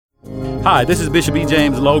Hi, this is Bishop E.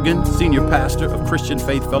 James Logan, Senior Pastor of Christian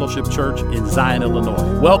Faith Fellowship Church in Zion,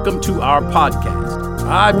 Illinois. Welcome to our podcast.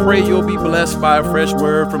 I pray you'll be blessed by a fresh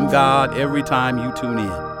word from God every time you tune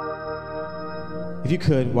in. If you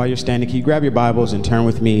could, while you're standing, can you grab your Bibles and turn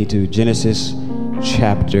with me to Genesis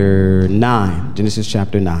chapter 9. Genesis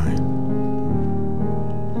chapter 9.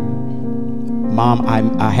 Mom,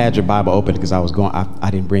 I had your Bible open because I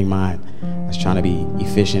didn't bring mine. I was trying to be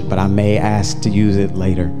efficient, but I may ask to use it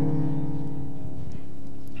later.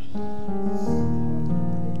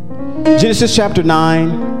 Genesis chapter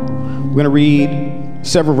 9, we're going to read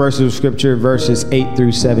several verses of scripture, verses 8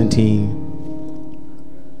 through 17.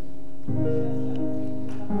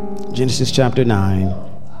 Genesis chapter 9,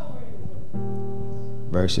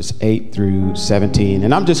 verses 8 through 17.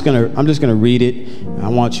 And I'm just gonna read it. I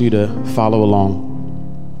want you to follow along.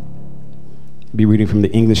 Be reading from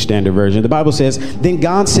the English Standard Version. The Bible says, "Then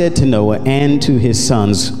God said to Noah and to his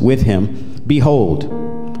sons with him, Behold,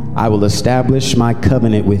 I will establish my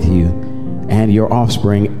covenant with you and your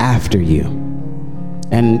offspring after you,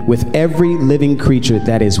 and with every living creature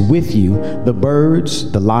that is with you, the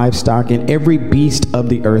birds, the livestock, and every beast of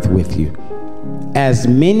the earth with you. As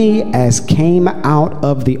many as came out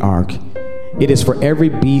of the ark, it is for every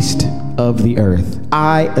beast of the earth.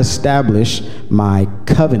 I establish my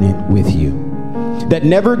covenant with you, that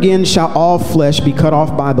never again shall all flesh be cut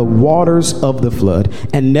off by the waters of the flood,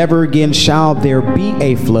 and never again shall there be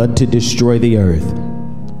a flood to destroy the earth.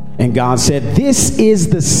 And God said, This is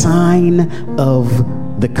the sign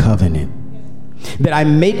of the covenant that I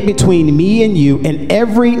make between me and you and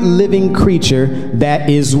every living creature that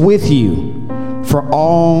is with you for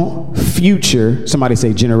all future," somebody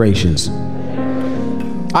say generations.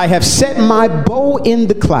 "I have set my bow in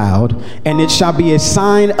the cloud, and it shall be a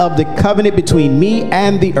sign of the covenant between me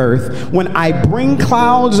and the earth. When I bring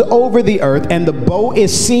clouds over the earth and the bow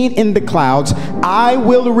is seen in the clouds, I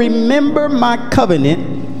will remember my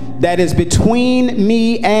covenant that is between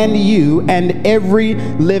me and you and every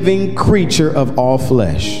living creature of all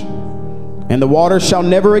flesh. And the water shall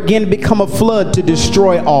never again become a flood to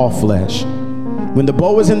destroy all flesh. When the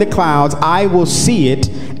bow is in the clouds, I will see it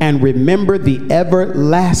and remember the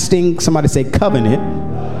everlasting," somebody say covenant,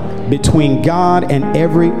 "between God and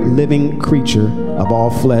every living creature of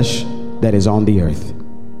all flesh that is on the earth."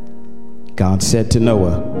 God said to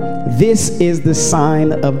Noah, "This is the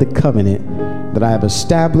sign of the covenant that I have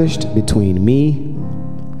established between me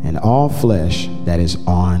and all flesh that is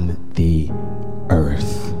on the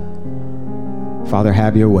earth." Father,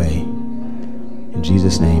 have your way. In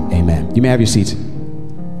Jesus' name, amen. You may have your seats.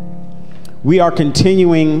 We are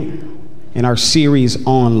continuing in our series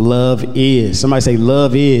on Love Is. Somebody say,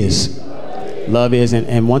 Love Is. Love Is.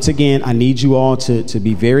 And once again, I need you all to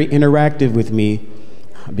be very interactive with me,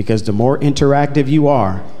 because the more interactive you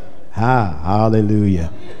are,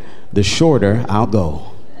 hallelujah, the shorter I'll go.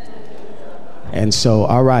 And so,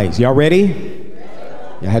 all right, y'all ready?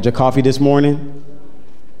 Y'all had your coffee this morning?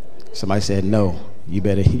 Somebody said no. You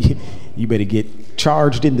better get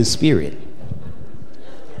charged in the spirit.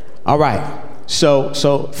 All right.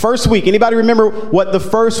 So first week, anybody remember what the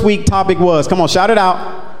first week topic was? Come on, shout it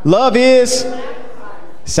out. Love is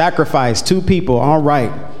sacrifice. 2 people. All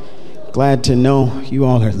right. Glad to know you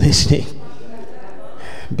all are listening.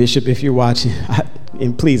 Bishop, if you're watching,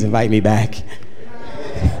 and please invite me back.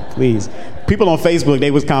 Please. People on Facebook,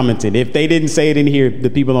 they was commenting. If they didn't say it in here, the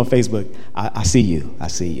people on Facebook, I see you. I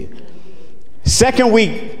see you. Second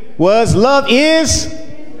week was Love Is.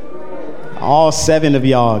 All 7 of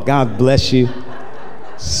y'all. God bless you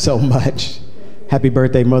so much. Happy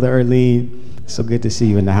birthday, Mother Erlene. So good to see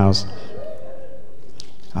you in the house.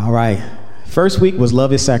 All right. First week was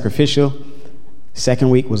Love Is Sacrificial.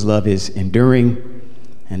 Second week was Love Is Enduring.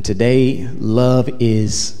 And today, Love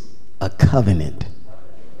is a covenant.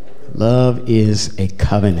 Love is a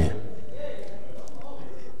covenant.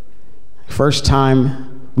 First time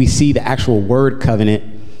we see the actual word covenant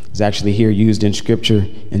is actually here used in Scripture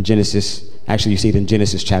in Genesis. Actually, you see it in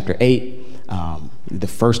Genesis chapter 8. The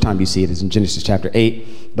first time you see it is in Genesis chapter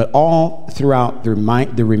 8. But all throughout the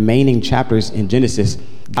remaining chapters in Genesis,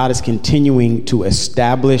 God is continuing to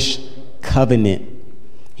establish covenant.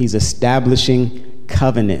 He's establishing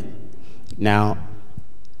covenant. Now,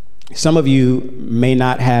 some of you may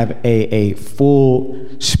not have a full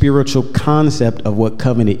spiritual concept of what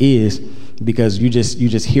covenant is, because you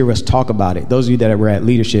just hear us talk about it. Those of you that were at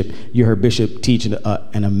leadership, you heard Bishop teach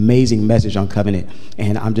an amazing message on covenant.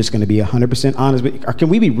 And I'm just going to be 100% honest with you. Can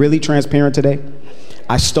we be really transparent today?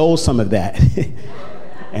 I stole some of that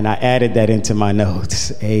and I added that into my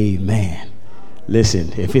notes. Amen.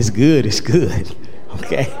 Listen, if it's good, it's good.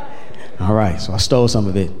 Okay. All right. So I stole some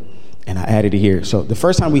of it. And I added it here. So the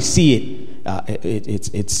first time we see it,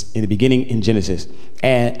 it's in the beginning in Genesis.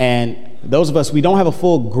 And those of us, we don't have a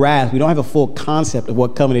full grasp. We don't have a full concept of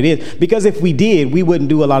what covenant is. Because if we did, we wouldn't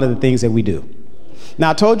do a lot of the things that we do. Now,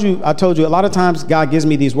 I told you a lot of times God gives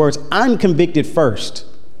me these words. I'm convicted first.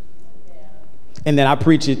 And then I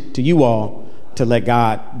preach it to you all to let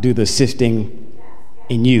God do the sifting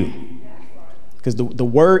in you. Because the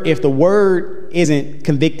word, if the word isn't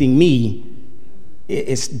convicting me,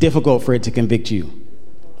 it's difficult for it to convict you.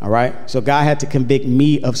 All right. So God had to convict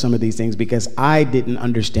me of some of these things because I didn't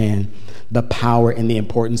understand the power and the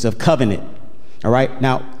importance of covenant. All right.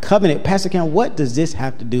 Now, covenant, Pastor Cam, what does this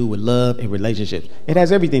have to do with love and relationships? It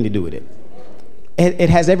has everything to do with it. It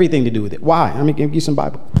has everything to do with it. Why? Let me give you some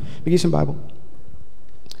Bible.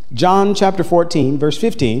 John chapter 14, verse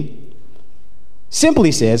 15,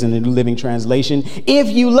 simply says in the New Living Translation, if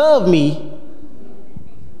you love me,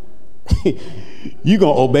 you're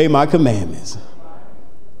going to obey my commandments.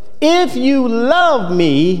 If you love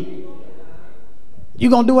me,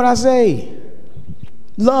 you're going to do what I say.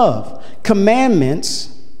 Love,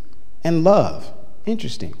 commandments, and love.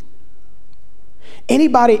 Interesting.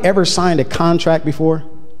 Anybody ever signed a contract before?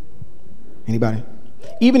 Anybody?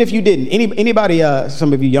 Even if you didn't. Anybody,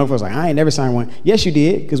 some of you young folks like, I ain't never signed one. Yes, you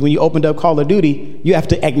did. Because when you opened up Call of Duty, you have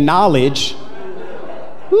to acknowledge.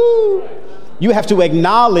 You have to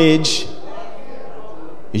acknowledge.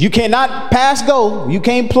 You cannot pass go. You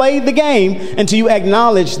can't play the game until you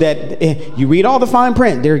acknowledge that you read all the fine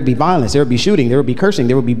print. There would be violence. There would be shooting. There would be cursing.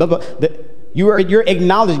 There would be blah, blah. You're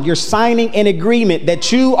acknowledging. You're signing an agreement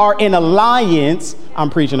that you are in alliance. I'm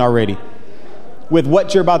preaching already. With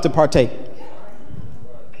what you're about to partake.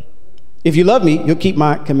 If you love me, you'll keep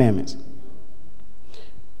my commandments.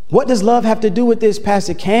 What does love have to do with this,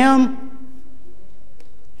 Pastor Cam?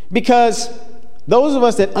 Because those of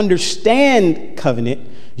us that understand covenant,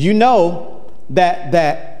 you know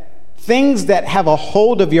that things that have a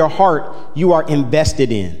hold of your heart, you are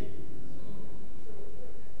invested in.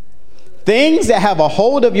 Things that have a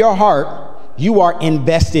hold of your heart, you are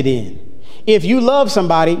invested in. If you love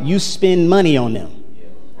somebody, you spend money on them.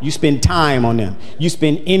 You spend time on them. You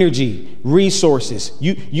spend energy, resources.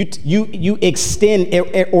 You extend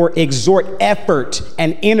or exhort effort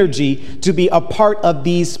and energy to be a part of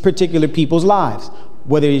these particular people's lives.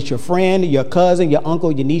 Whether it's your friend, your cousin, your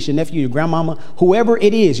uncle, your niece, your nephew, your grandmama, whoever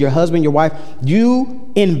it is, your husband, your wife,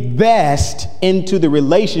 you invest into the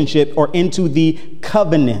relationship or into the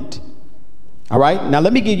covenant. All right. Now,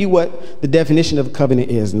 let me give you what the definition of covenant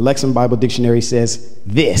is. And Lexham Bible Dictionary says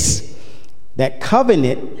this. That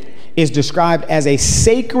covenant is described as a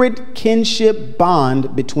sacred kinship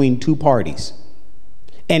bond between two parties.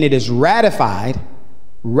 And it is ratified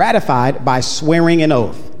by swearing an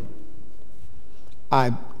oath.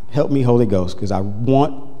 Help me, Holy Ghost, because I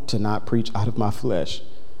want to not preach out of my flesh.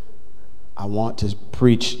 I want to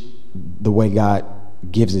preach the way God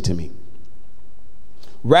gives it to me.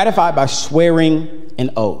 Ratified by swearing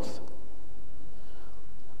an oath.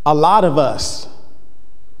 A lot of us,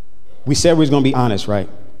 we said we was going to be honest, right?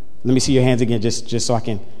 Let me see your hands again, just so I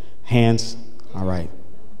can. Hands. All right.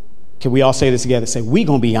 Can we all say this together? Say, we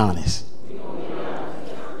going to be honest.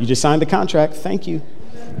 You just signed the contract. Thank you.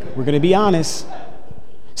 We're going to be honest.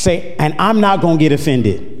 Say, and I'm not going to get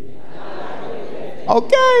offended.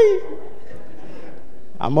 Okay.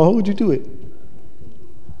 I'm going to hold you to it.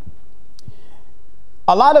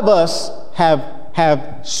 A lot of us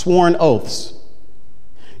have sworn oaths.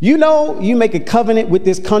 You know, you make a covenant with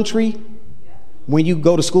this country when you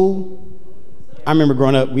go to school. I remember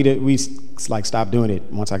growing up, we stopped doing it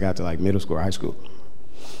once I got to like middle school or high school.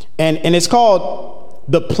 And it's called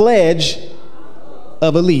the Pledge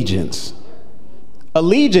of Allegiance.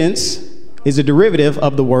 Allegiance is a derivative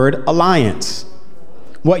of the word alliance.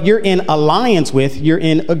 What you're in alliance with, you're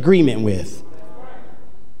in agreement with.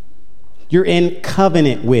 You're in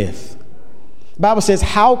covenant with. The Bible says,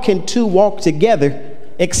 how can two walk together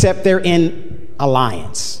except they're in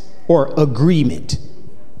alliance or agreement,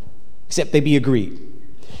 except they be agreed.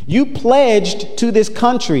 You pledged to this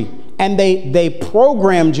country and they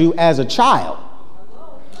programmed you as a child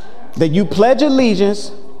that you pledge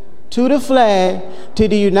allegiance to the flag, to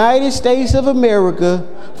the United States of America,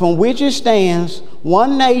 from which it stands,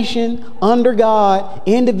 one nation, under God,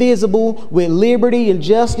 indivisible, with liberty and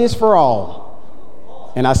justice for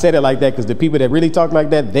all. And I said it like that because the people that really talk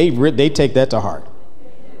like that, they take that to heart.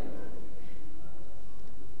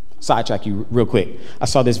 Sidetrack you real quick. I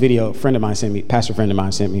saw this video a friend of mine sent me, pastor friend of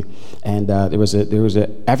mine sent me, and there was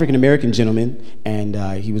a African American gentleman, and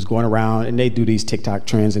he was going around, and they do these TikTok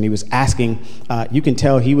trends, and he was asking. You can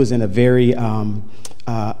tell he was in a very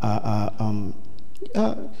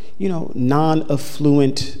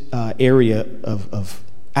non-affluent area of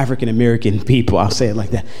African American people. I'll say it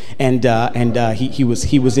like that.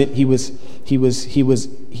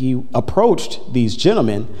 He approached these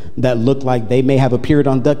gentlemen that looked like they may have appeared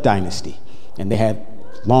on Duck Dynasty, and they had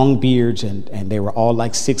long beards, and they were all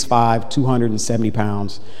like 6'5", 270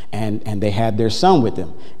 pounds, and they had their son with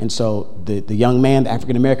them. And so the young man, the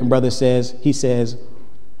African American brother, says,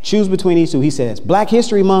 choose between these two. He says, Black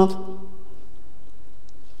History Month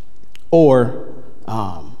or,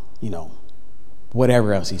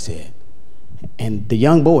 whatever else he said. And the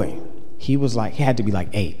young boy, he had to be like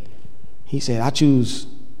 8. He said, I choose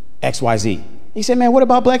XYZ. He said, man, what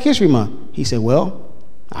about Black History Month? He said, well,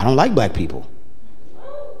 I don't like black people.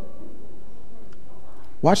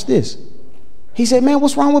 Watch this. He said, man,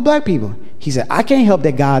 what's wrong with black people? He said, I can't help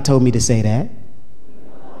that God told me to say that.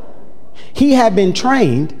 He had been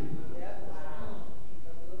trained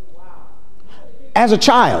as a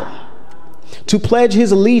child to pledge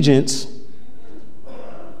his allegiance.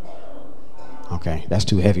 Okay, that's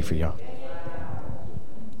too heavy for y'all.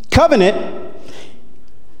 Covenant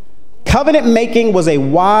making was a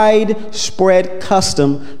widespread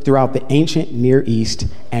custom throughout the ancient Near East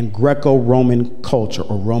and Greco-Roman culture,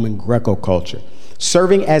 or Roman Greco culture,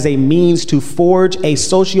 serving as a means to forge a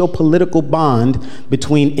socio-political bond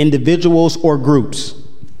between individuals or groups.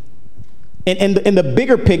 In the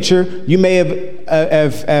bigger picture, you may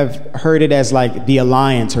have heard it as like the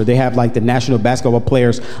alliance, or they have like the National Basketball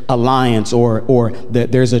Players Alliance, or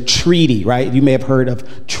there's a treaty, right? You may have heard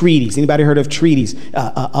of treaties. Anybody heard of treaties?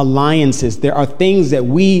 Alliances. There are things that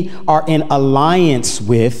we are in alliance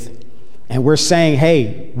with, and we're saying,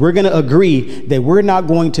 hey, we're going to agree that we're not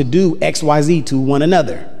going to do X, Y, Z to one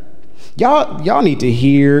another. Y'all need to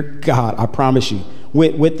hear God, I promise you.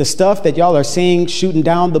 With the stuff that y'all are seeing, shooting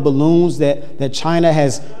down the balloons that China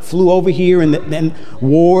has flew over here, and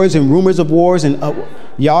wars and rumors of wars, and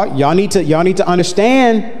y'all need to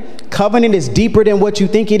understand, covenant is deeper than what you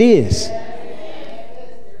think it is.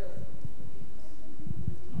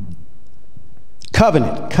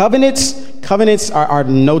 Covenants are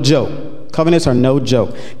no joke. Covenants are no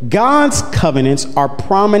joke. God's covenants are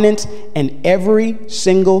prominent in every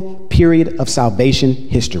single period of salvation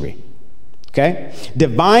history. Okay?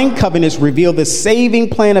 Divine covenants reveal the saving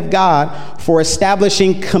plan of God for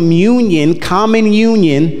establishing common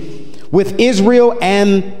union with Israel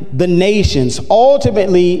and the nations.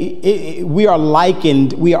 Ultimately, we are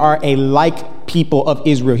a like people of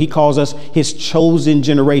Israel. He calls us his chosen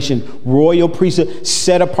generation, royal priesthood,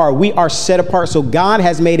 set apart. We are set apart. So God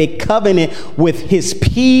has made a covenant with his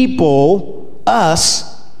people,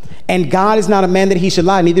 us. And God is not a man that he should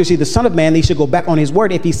lie, neither is he the son of man that he should go back on his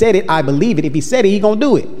word. If he said it, I believe it. If he said it, he gonna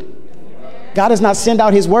do it. God does not send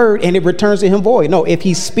out his word and it returns to him void. No, if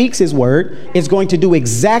he speaks his word, it's going to do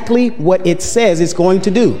exactly what it says it's going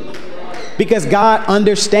to do. Because God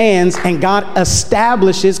understands and God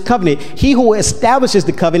establishes covenant. He who establishes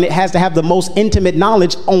the covenant has to have the most intimate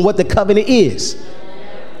knowledge on what the covenant is.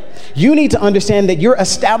 You need to understand that you're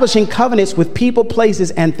establishing covenants with people,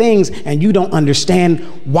 places, and things, and you don't understand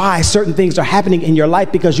why certain things are happening in your life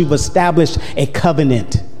because you've established a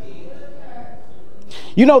covenant.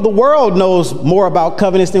 You know, the world knows more about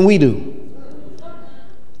covenants than we do.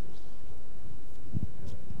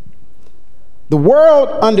 The world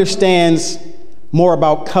understands more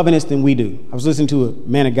about covenants than we do. I was listening to a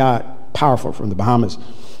man of God, powerful, from the Bahamas,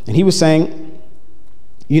 and he was saying,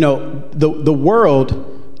 the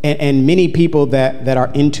world and many people that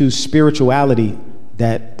are into spirituality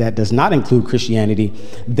that does not include Christianity,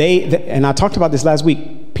 and I talked about this last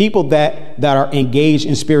week, people that are engaged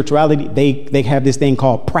in spirituality, they have this thing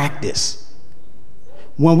called practice.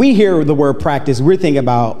 When we hear the word practice, we're thinking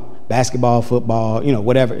about basketball, football,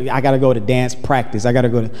 whatever. I got to go to dance practice. I got to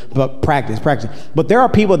go to practice. But there are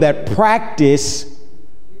people that practice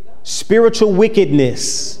spiritual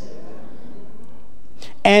wickedness.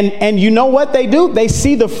 And you know what they do? They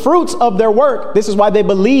see the fruits of their work. This is why they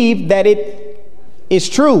believe that it is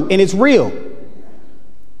true and it's real.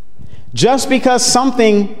 Just because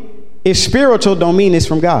something is spiritual don't mean it's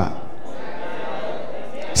from God.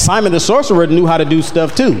 Simon the sorcerer knew how to do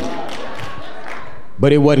stuff too,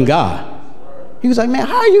 but it wasn't God. He was like, man,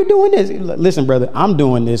 how are you doing this? Listen, brother, I'm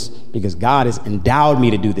doing this because God has endowed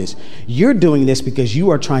me to do this. You're doing this because you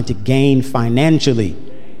are trying to gain financially.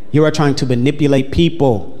 You are trying to manipulate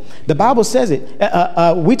people. The Bible says it.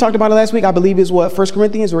 We talked about it last week. I believe it's 1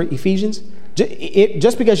 Corinthians or Ephesians.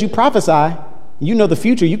 Just because you prophesy, you know the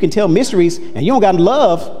future, you can tell mysteries, and you don't got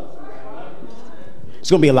love. It's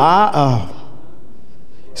going to be a lot.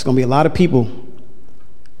 It's going to be a lot of people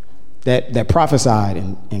that prophesied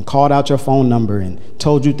and called out your phone number and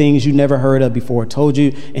told you things you never heard of before,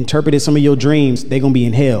 interpreted some of your dreams, they're going to be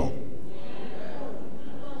in hell.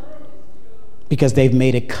 Because they've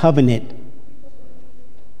made a covenant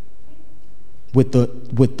with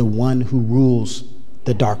the one who rules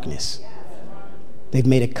the darkness. They've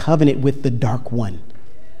made a covenant with the dark one,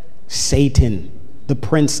 Satan, the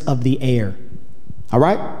prince of the air. All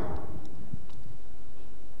right?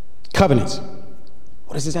 Covenants.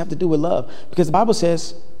 What does this have to do with love? Because the Bible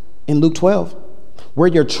says in Luke 12, where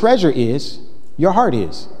your treasure is, your heart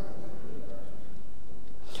is.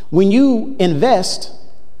 When you invest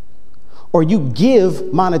or you give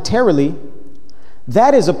monetarily,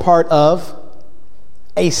 that is a part of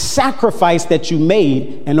a sacrifice that you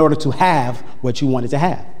made in order to have what you wanted to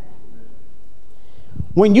have.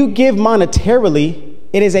 When you give monetarily,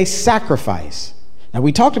 it is a sacrifice. Now,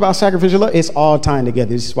 we talked about sacrificial love. It's all tying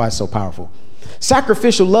together. This is why it's so powerful.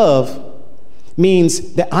 Sacrificial love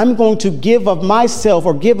means that I'm going to give of myself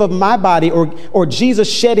or give of my body, or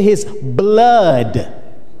Jesus shed his blood.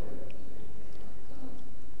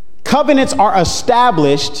 Covenants are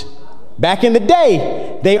established. Back in the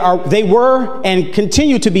day, they were and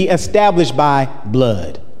continue to be established by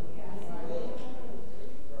blood.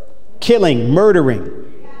 Killing, murdering.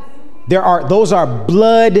 Those are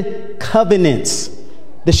blood covenants.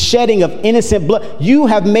 The shedding of innocent blood. You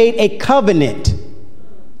have made a covenant.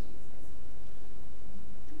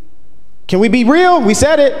 Can we be real? We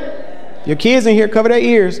said it. Your kids in here cover their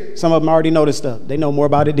ears. Some of them already know this stuff. They know more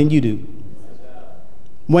about it than you do.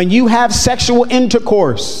 When you have sexual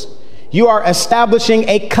intercourse, you are establishing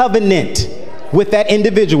a covenant with that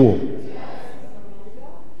individual.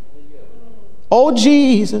 Oh,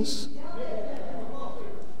 Jesus.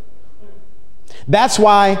 That's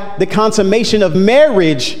why the consummation of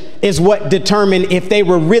marriage is what determined if they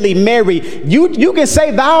were really married. You can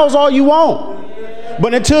say vows all you want,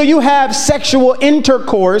 but until you have sexual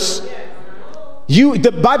intercourse,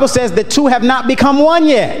 the Bible says the two have not become one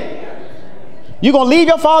yet. You're going to leave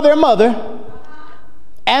your father and mother,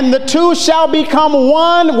 and the two shall become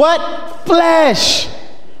one, what? Flesh.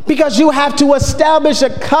 Because you have to establish a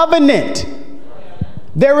covenant.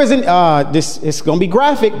 There is it's going to be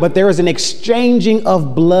graphic, but there is an exchanging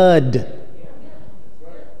of blood.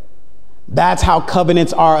 That's how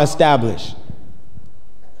covenants are established.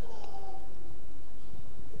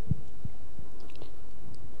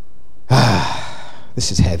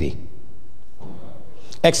 This is heavy.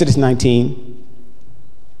 Exodus 19,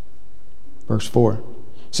 verse 4.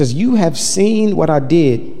 Says, you have seen what I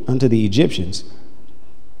did unto the Egyptians,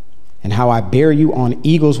 and how I bare you on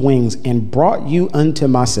eagle's wings and brought you unto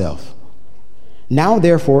myself. Now,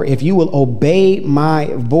 therefore, if you will obey my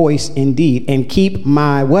voice indeed and keep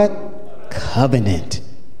my what? Covenant,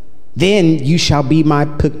 then you shall be my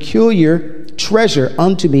peculiar treasure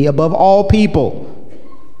unto me above all people.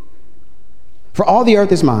 For all the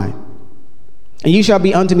earth is mine, and you shall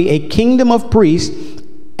be unto me a kingdom of priests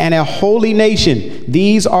and a holy nation.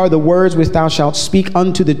 These are the words which thou shalt speak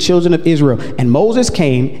unto the children of Israel. And Moses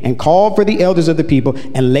came and called for the elders of the people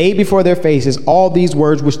and laid before their faces all these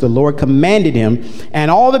words which the Lord commanded him. And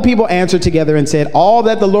all the people answered together and said, all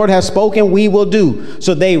that the Lord has spoken, we will do.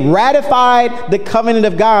 So they ratified the covenant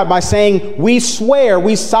of God by saying, we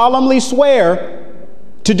solemnly swear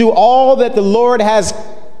to do all that the Lord has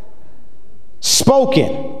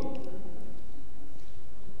spoken.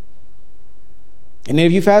 And then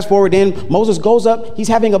if you fast forward, then Moses goes up. He's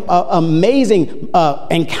having an amazing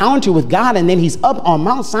encounter with God. And then he's up on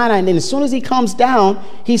Mount Sinai. And then as soon as he comes down,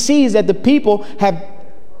 he sees that the people have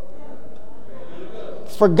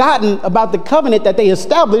forgotten about the covenant that they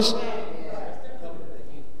established.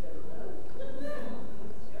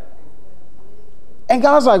 And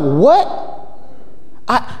God's like, what?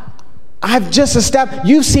 I've just established.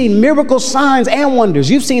 You've seen miracle signs and wonders.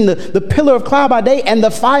 You've seen the pillar of cloud by day and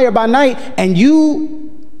the fire by night. And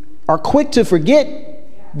you are quick to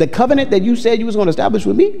forget the covenant that you said you was going to establish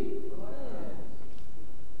with me.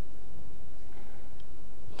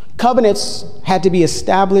 Covenants had to be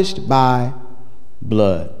established by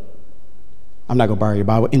blood. I'm not going to borrow your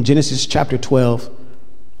Bible. In Genesis chapter 12,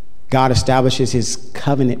 God establishes his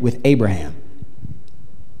covenant with Abraham.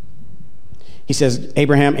 He says,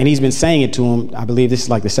 Abraham, and he's been saying it to him, I believe this is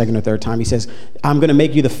like the second or third time. He says, I'm going to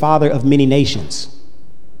make you the father of many nations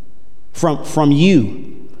from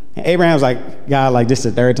you. And Abraham's like, God, like this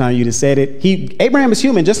is the third time you just said it. Abraham is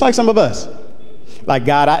human, just like some of us. Like,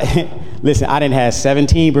 God, listen, I didn't have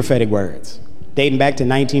 17 prophetic words dating back to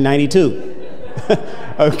 1992.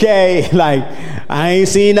 Okay, like I ain't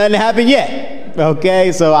seen nothing happen yet.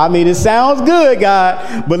 Okay, so I mean, it sounds good,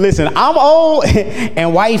 God, but listen, I'm old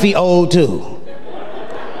and wifey old too.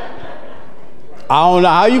 I don't know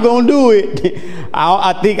how you gonna do it.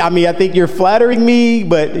 I think you're flattering me,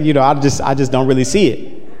 but I just don't really see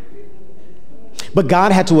it. But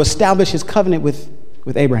God had to establish his covenant with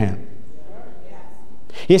Abraham.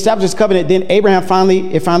 He established his covenant. Then Abraham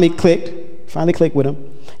finally clicked with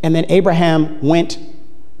him. And then Abraham went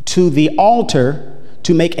to the altar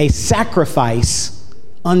to make a sacrifice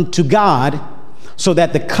unto God so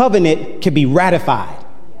that the covenant could be ratified.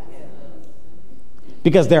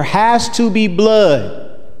 Because there has to be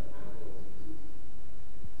blood.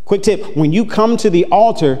 Quick tip, when you come to the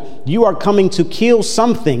altar, you are coming to kill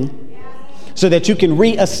something so that you can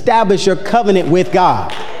reestablish your covenant with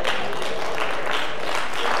God.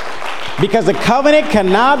 Because the covenant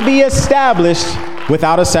cannot be established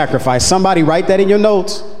without a sacrifice. Somebody write that in your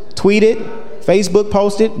notes, tweet it, Facebook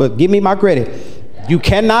post it, but give me my credit. You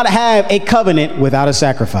cannot have a covenant without a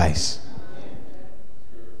sacrifice.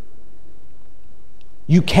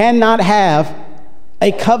 You cannot have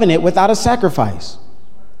a covenant without a sacrifice.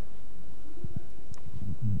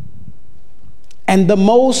 And the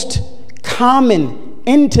most common,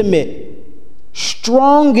 intimate,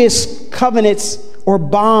 strongest covenants or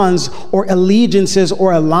bonds or allegiances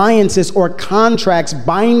or alliances or contracts,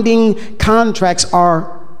 binding contracts,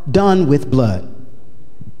 are done with blood.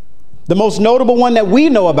 The most notable one that we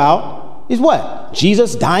know about is what?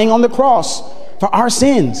 Jesus dying on the cross for our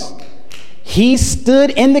sins. He stood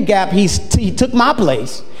in the gap. He took my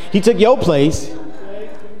place. He took your place.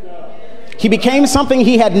 He became something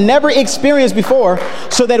he had never experienced before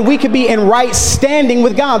so that we could be in right standing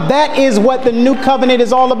with God. That is what the new covenant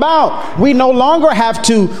is all about. We no longer have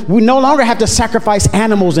to sacrifice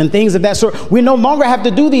animals and things of that sort. We no longer have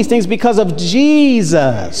to do these things because of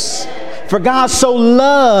Jesus. For God so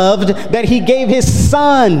loved that he gave his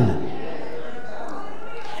son.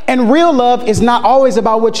 And real love is not always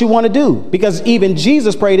about what you want to do, because even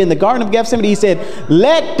Jesus prayed in the Garden of Gethsemane. He said,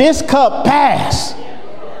 let this cup pass.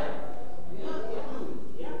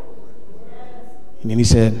 And then he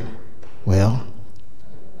said, well,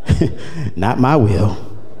 not my will.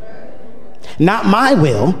 Not my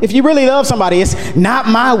will. If you really love somebody, it's not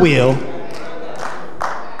my will.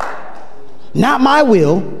 Not my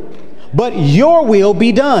will, but your will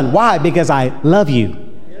be done. Why? Because I love you.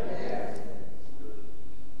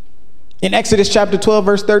 In Exodus chapter 12,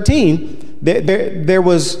 verse 13, there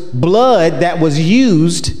was blood that was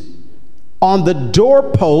used on the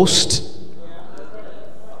doorpost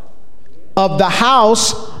of the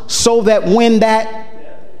house so that when that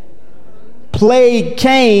plague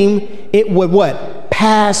came, it would what?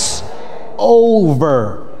 Pass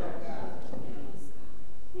over.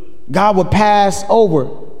 God would pass over.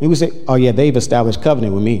 He would say, oh yeah, they've established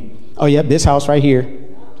covenant with me. Oh yeah, this house right here.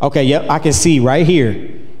 Okay, yep, I can see right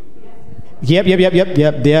here. Yep.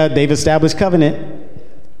 Yeah, they've established covenant.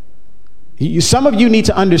 Some of you need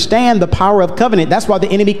to understand the power of covenant. That's why the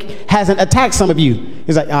enemy hasn't attacked some of you.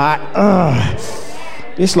 He's like,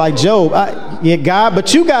 it's like Job. Yeah, God,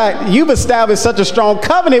 but you've established such a strong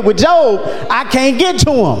covenant with Job. I can't get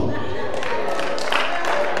to him.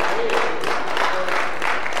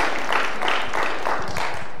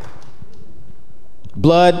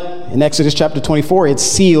 Blood in Exodus chapter 24, it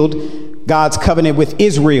sealed God's covenant with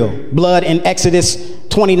Israel. Blood in Exodus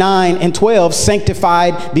 29 and 12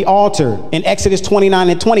 sanctified the altar. In Exodus 29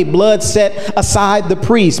 and 20, blood set aside the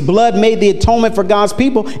priest. Blood made the atonement for God's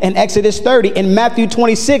people. In Exodus 30, in Matthew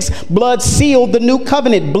 26, blood sealed the new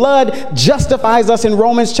covenant. Blood justifies us in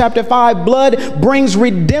Romans chapter 5. Blood brings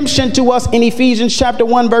redemption to us in Ephesians chapter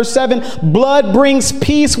 1 verse 7. Blood brings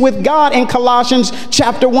peace with God in Colossians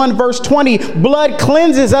chapter 1 verse 20. Blood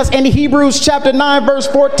cleanses us in Hebrews chapter 9 verse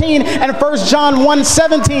 14 and 1 John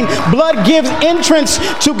 1:17. Blood gives entrance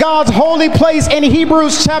to God's holy place in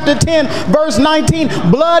Hebrews chapter 10 verse 19.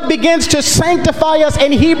 Blood begins to sanctify us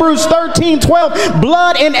in Hebrews 13:12.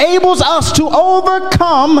 Blood enables us to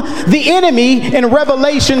overcome the enemy in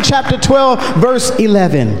Revelation chapter 12 verse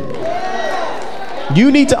 11.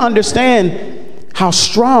 You need to understand how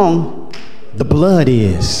strong the blood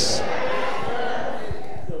is.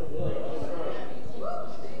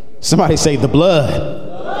 Somebody say the blood.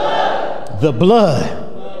 The blood.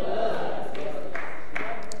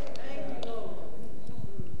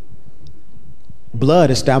 Blood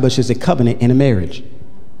establishes a covenant in a marriage.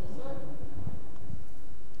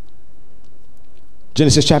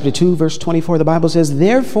 Genesis chapter 2 verse 24, the Bible says,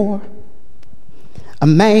 therefore a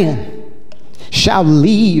man shall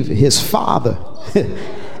leave his father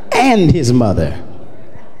and his mother,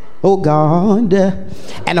 O God,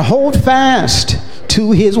 and hold fast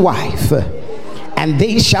to his wife, and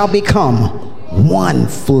they shall become one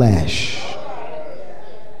flesh.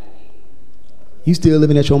 You still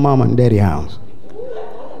living at your mama and daddy house.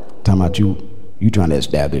 Talking about you trying to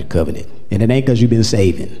establish a covenant. And it ain't because you've been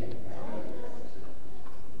saving.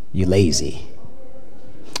 You lazy.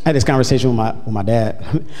 I had this conversation with my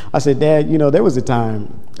dad. I said, Dad, there was a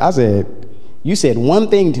time, I said, you said one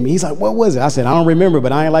thing to me. He's like, what was it? I said, I don't remember,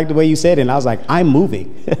 but I ain't like the way you said it. And I was like, I'm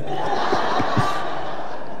moving.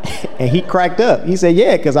 And he cracked up. He said,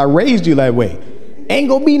 yeah, because I raised you that way. Ain't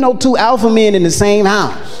gonna be no two alpha men in the same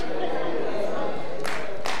house.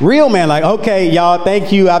 Real man, like, okay, y'all,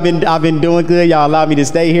 thank you. I've been doing good. Y'all allowed me to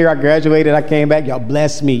stay here. I graduated. I came back. Y'all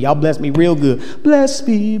blessed me. Y'all blessed me real good. Bless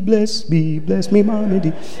me, bless me, bless me, Mom and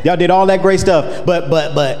Dad. Y'all did all that great stuff. But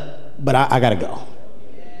I gotta go.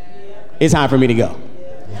 It's time for me to go.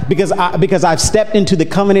 Because I've stepped into the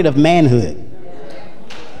covenant of manhood.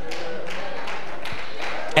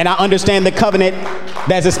 And I understand the covenant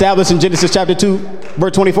that's established in Genesis chapter 2,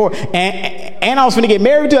 verse 24. And I was going to get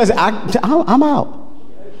married to her. I said, I'm out.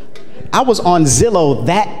 I was on Zillow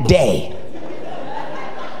that day.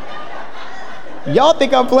 Y'all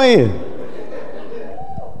think I'm playing?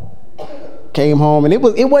 Came home and it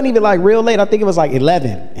wasn't even like real late. I think it was like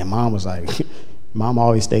 11. And Mom was like, Mom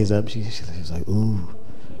always stays up. She's like, ooh.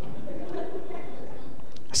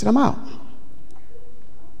 I said, I'm out.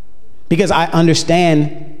 Because I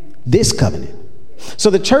understand this covenant. So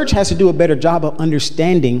the church has to do a better job of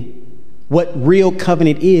understanding what real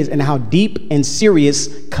covenant is and how deep and serious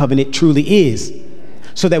covenant truly is,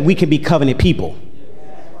 so that we can be covenant people.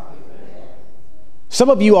 Some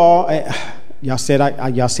of you all, y'all said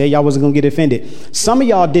y'all wasn't gonna get offended. Some of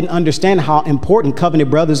y'all didn't understand how important covenant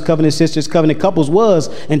brothers, covenant sisters, covenant couples was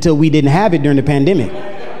until we didn't have it during the pandemic.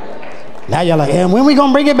 Now y'all like, when we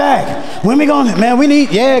gonna bring it back? When we gonna,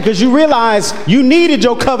 because you realize you needed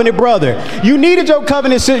your covenant brother. You needed your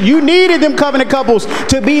covenant sister. You needed them covenant couples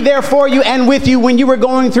to be there for you and with you when you were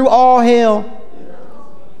going through all hell.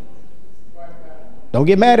 Don't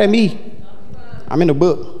get mad at me. I'm in the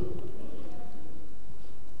book.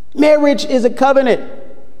 Marriage is a covenant.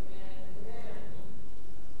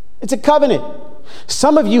 It's a covenant.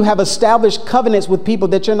 Some of you have established covenants with people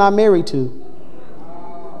that you're not married to.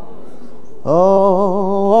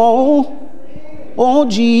 Oh,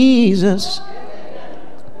 Jesus.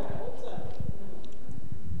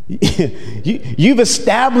 You've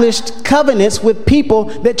established covenants with people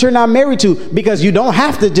that you're not married to, because you don't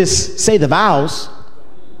have to just say the vows.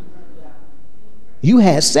 You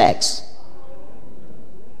had sex.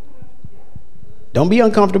 Don't be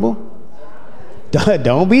uncomfortable. Don't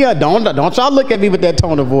y'all look at me with that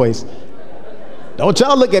tone of voice. Don't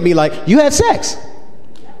y'all look at me like you had sex.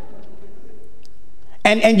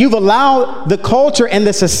 And you've allowed the culture and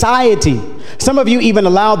the society. Some of you even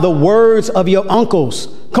allowed the words of your uncles.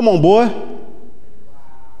 Come on, boy.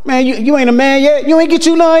 Man, you ain't a man yet. You ain't get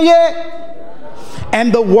you none yet.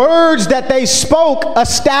 And the words that they spoke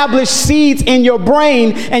established seeds in your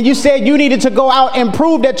brain. And you said you needed to go out and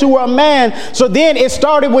prove that you were a man. So then it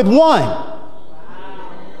started with one.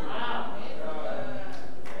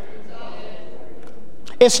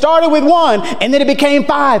 It started with one, and then it became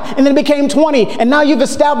 5, and then it became 20, and now you've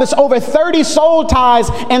established over 30 soul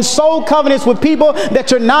ties and soul covenants with people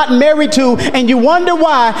that you're not married to, and you wonder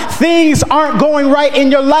why things aren't going right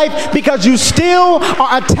in your life, because you still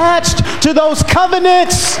are attached to those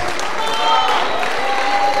covenants.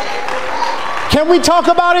 Can we talk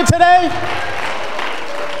about it today?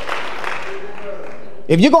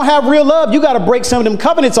 If you're going to have real love, you got to break some of them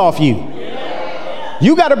covenants off you.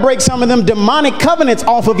 You got to break some of them demonic covenants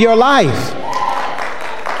off of your life.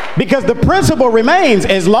 Because the principle remains,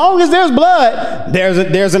 as long as there's blood,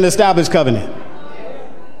 there's an established covenant.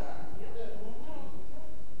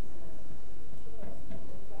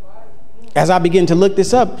 As I begin to look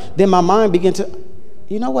this up, then my mind began to,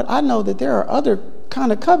 you know what? I know that there are other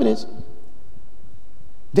kind of covenants.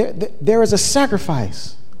 There is a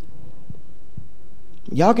sacrifice.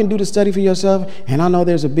 Y'all can do the study for yourself, and I know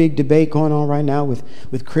there's a big debate going on right now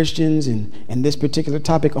with Christians and this particular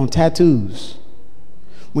topic on tattoos.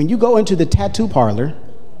 When you go into the tattoo parlor,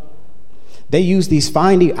 they use these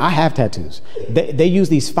fine needles. I have tattoos. They use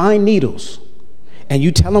these fine needles, and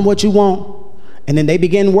you tell them what you want, and then they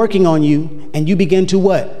begin working on you, and you begin to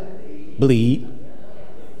what? Bleed.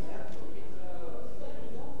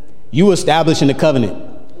 You establishing the covenant.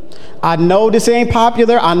 I know this ain't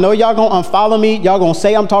popular. I know y'all gonna unfollow me. Y'all gonna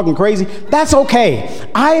say I'm talking crazy. That's okay.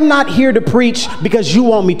 I'm not here to preach because you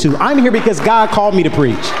want me to. I'm here because God called me to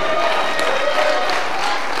preach.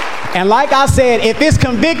 And like I said, if it's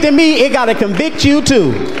convicting me, it gotta convict you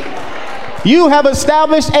too. You have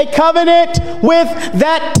established a covenant with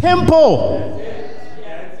that temple.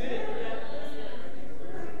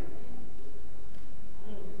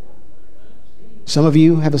 Some of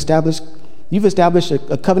you have established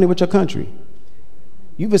a covenant with your country.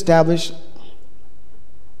 You've established,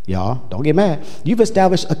 y'all, don't get mad. You've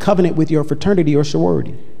established a covenant with your fraternity or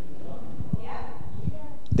sorority.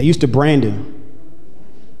 They used to brand them.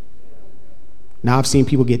 Now I've seen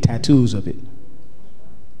people get tattoos of it.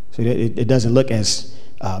 So it doesn't look as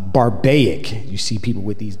barbaric. You see people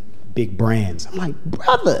with these big brands. I'm like,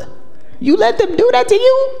 brother, you let them do that to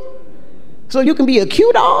you? So you can be a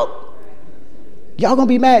cute dog? Y'all gonna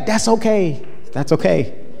be mad? That's okay. That's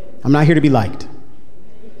okay. I'm not here to be liked.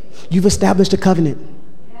 You've established a covenant.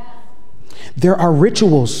 There are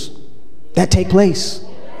rituals that take place.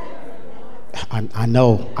 I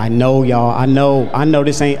know, y'all. I know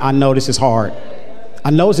this is hard. I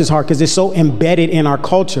know this is hard because it's so embedded in our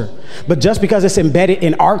culture. But just because it's embedded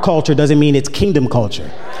in our culture doesn't mean it's kingdom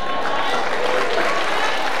culture.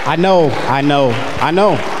 I know.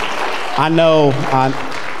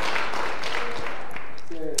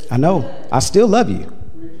 I still love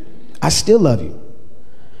you.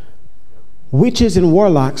 Witches and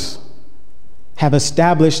warlocks have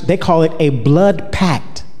established, they call it a blood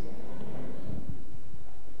pact.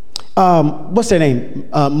 What's their name?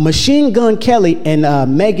 Machine Gun Kelly and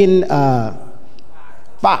Megan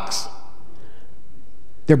Fox.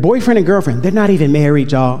 Their boyfriend and girlfriend, they're not even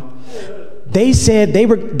married, y'all. They said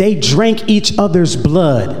they drank each other's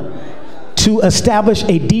blood to establish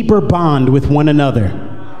a deeper bond with one another.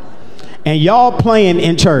 And y'all playing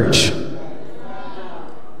in church.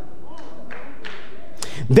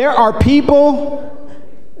 There are people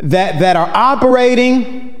that are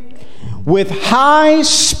operating with high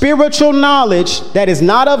spiritual knowledge that is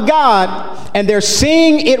not of God, and they're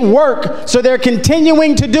seeing it work, so they're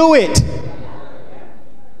continuing to do it.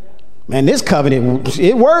 Man, this covenant,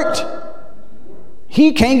 it worked.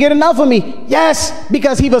 He can't get enough of me. Yes,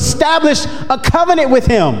 because he's established a covenant with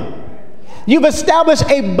him. You've established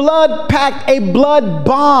a blood pact, a blood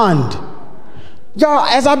bond. Y'all,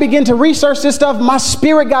 as I began to research this stuff, my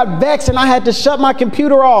spirit got vexed and I had to shut my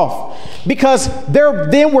computer off because there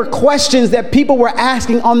then were questions that people were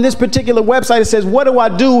asking on this particular website. It says, what do I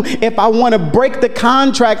do if I want to break the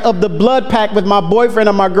contract of the blood pact with my boyfriend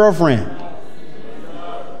or my girlfriend?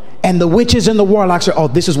 And the witches and the warlocks are,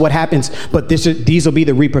 this is what happens, but these will be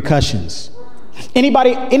the repercussions.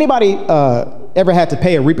 Anybody ever had to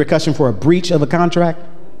pay a repercussion for a breach of a contract?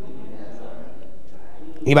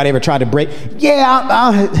 Anybody ever tried to break?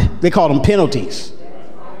 Yeah, they call them penalties.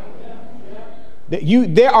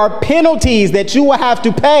 There are penalties that you will have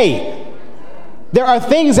to pay. There are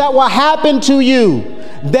things that will happen to you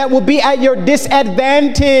that will be at your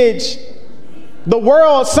disadvantage. The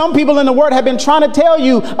world, some people in the world have been trying to tell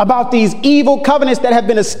you about these evil covenants that have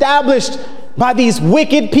been established by these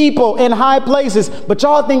wicked people in high places, but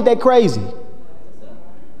y'all think they're crazy.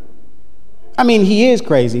 I mean, he is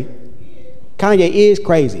crazy. Kanye is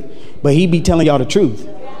crazy, but he be telling y'all the truth.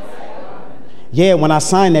 Yeah, when I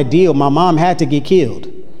signed that deal, my mom had to get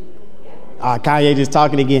killed. Kanye just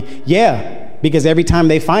talking again. Yeah, because every time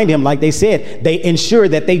they find him, like they said, they ensure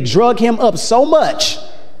that they drug him up so much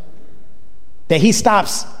that he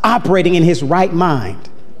stops operating in his right mind.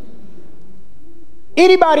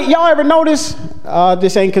 Anybody, y'all ever notice,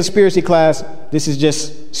 this ain't conspiracy class, this is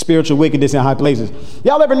just spiritual wickedness in high places.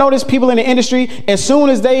 Y'all ever notice people in the industry, as soon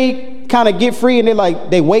as they kind of get free and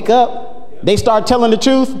they wake up, they start telling the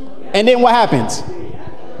truth, and then what happens?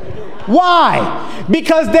 Why?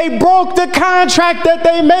 Because they broke the contract that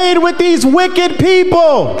they made with these wicked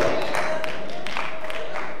people.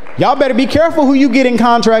 Y'all better be careful who you get in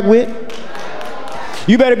contract with.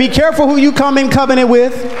 You better be careful who you come in covenant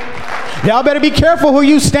with. Y'all better be careful who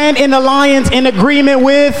you stand in alliance, in agreement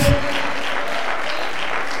with.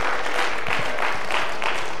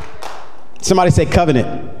 Somebody say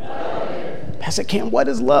covenant. Pastor Cam, what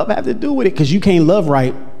does love have to do with it? Because you can't love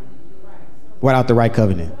right without the right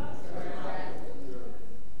covenant.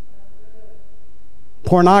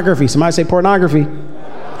 Pornography. Somebody say pornography.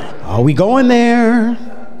 Oh, we going there.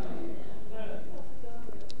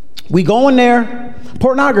 We going there.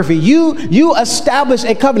 Pornography. You establish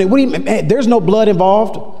a covenant. What do you mean? There's no blood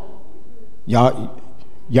involved. Y'all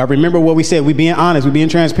remember what we said? We being honest. We being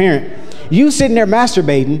transparent. You sitting there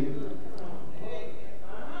masturbating.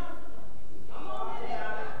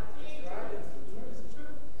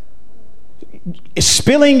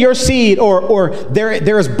 Spilling your seed or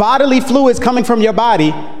there is bodily fluids coming from your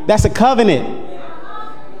body. That's a covenant.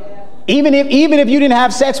 Even if you didn't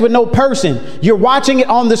have sex with no person, you're watching it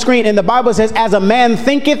on the screen. And the Bible says, as a man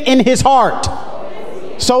thinketh in his heart,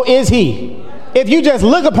 so is he. If you just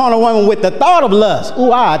look upon a woman with the thought of lust,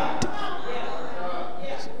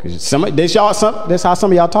 that's how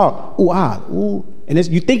some of y'all talk. And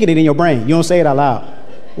you thinking it in your brain. You don't say it out loud.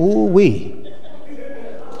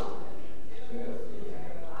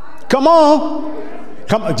 Come on.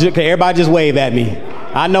 Everybody just wave at me.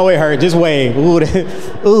 I know it hurt. Just wave.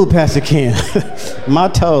 Ooh, Pastor Ken. My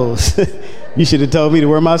toes. You should have told me to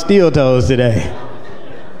wear my steel toes today.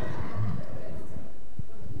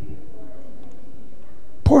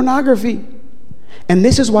 Pornography. And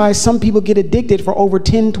this is why some people get addicted for over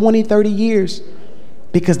 10, 20, 30 years.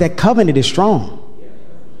 Because that covenant is strong.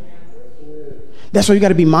 That's why you got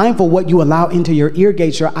to be mindful what you allow into your ear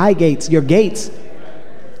gates, your eye gates, your gates.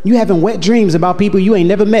 You having wet dreams about people you ain't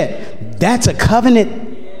never met. That's a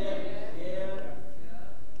covenant.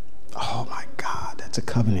 Oh my God, that's a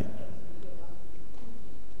covenant.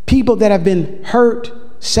 People that have been hurt,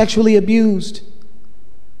 sexually abused.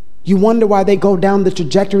 You wonder why they go down the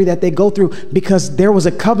trajectory that they go through, because there was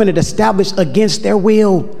a covenant established against their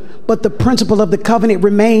will. But the principle of the covenant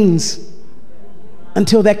remains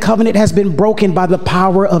until that covenant has been broken by the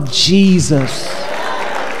power of Jesus.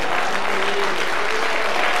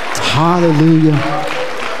 Hallelujah.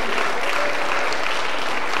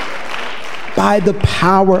 By the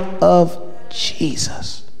power of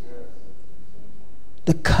Jesus.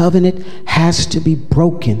 The covenant has to be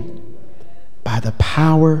broken by the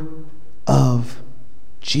power of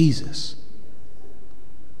Jesus.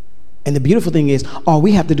 And the beautiful thing is, all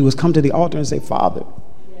we have to do is come to the altar and say, Father,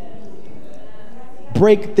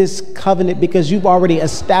 break this covenant, because you've already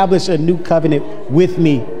established a new covenant with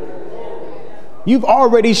me. You've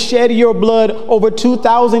already shed your blood over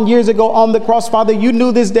 2,000 years ago on the cross. Father, you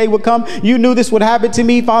knew this day would come. You knew this would happen to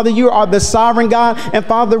me. Father, you are the sovereign God. And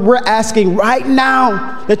Father, we're asking right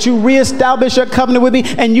now that you reestablish your covenant with me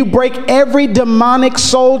and you break every demonic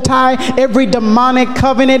soul tie, every demonic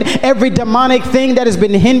covenant, every demonic thing that has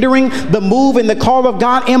been hindering the move and the call of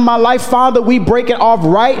God in my life. Father, we break it off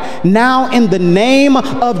right now in the name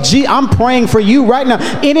of Jesus. I'm praying for you right now.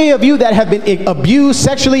 Any of you that have been abused,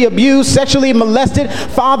 sexually molested,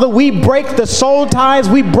 Father, we break the soul ties.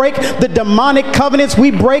 We break the demonic covenants. We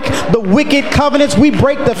break the wicked covenants. We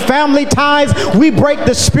break the family ties. We break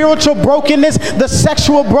the spiritual brokenness, the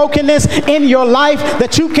sexual brokenness in your life,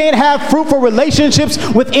 that you can't have fruitful relationships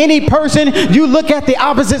with any person. You look at the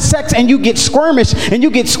opposite sex and you get squirmish and you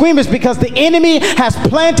get squeamish because the enemy has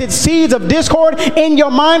planted seeds of discord in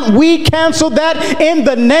your mind. We cancel that in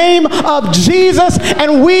the name of Jesus,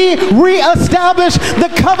 and we reestablish the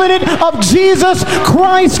covenant of Jesus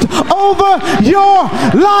Christ over your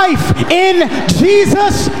life in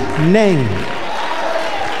Jesus' name.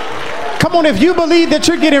 Come on, if you believe that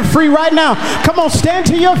you're getting free right now, come on, stand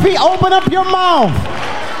to your feet, open up your mouth.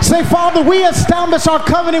 Say, Father, we establish our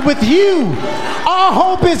covenant with you. Our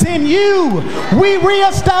hope is in you. We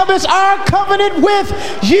reestablish our covenant with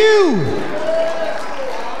you.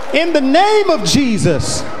 In the name of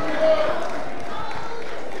Jesus.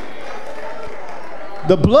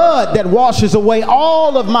 The blood that washes away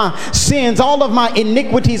all of my sins, all of my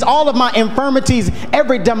iniquities, all of my infirmities,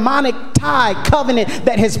 every demonic tie, covenant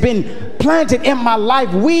that has been planted in my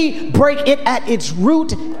life, we break it at its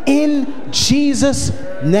root in Jesus'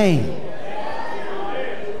 name.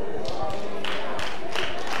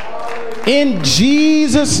 In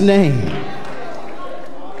Jesus' name.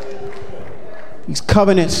 These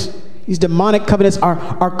covenants, these demonic covenants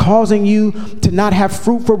are causing you to not have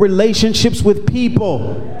fruitful relationships with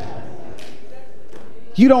people.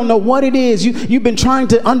 You don't know what it is. You've been trying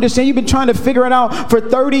to understand. You've been trying to figure it out for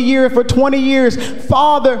 30 years, for 20 years.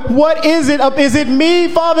 Father, what is it? Is it me?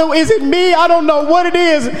 Father, is it me? I don't know what it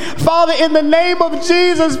is. Father, in the name of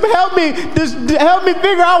Jesus, help me. Just help me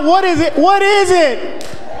figure out what is it? What is it?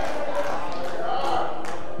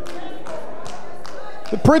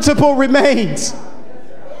 The principle remains.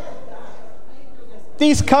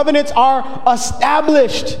 These covenants are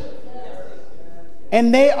established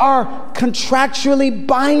and they are contractually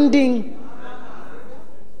binding.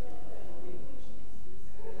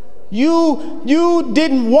 You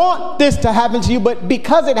didn't want this to happen to you, but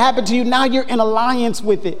because it happened to you, now you're in alliance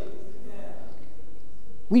with it.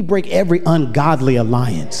 We break every ungodly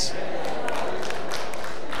alliance.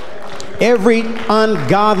 Every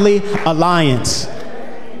ungodly alliance.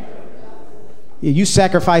 You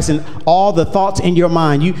sacrificing all the thoughts in your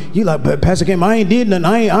mind. You like, but Pastor Kim, I ain't did nothing.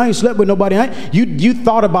 I ain't slept with nobody. You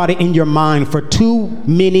thought about it in your mind for too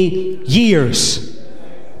many years.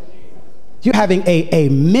 You're having a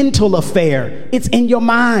mental affair. It's in your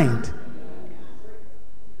mind.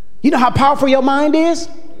 You know how powerful your mind is?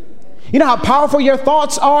 You know how powerful your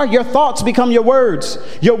thoughts are? Your thoughts become your words.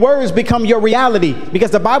 Your words become your reality,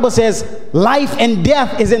 because the Bible says life and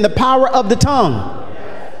death is in the power of the tongue.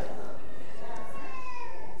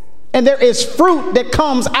 And there is fruit that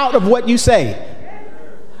comes out of what you say.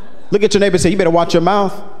 Look at your neighbor and say, you better watch your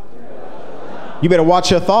mouth. You better watch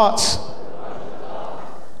your thoughts.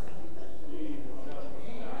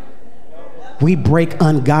 We break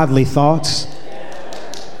ungodly thoughts,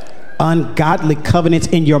 ungodly covenants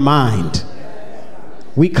in your mind.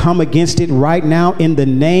 We come against it right now in the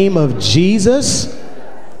name of Jesus.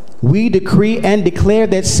 We decree and declare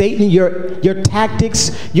that Satan, your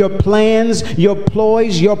tactics, your plans, your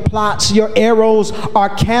ploys, your plots, your arrows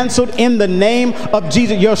are canceled in the name of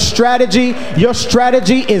Jesus. Your strategy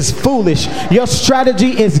is foolish. Your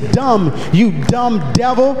strategy is dumb. You dumb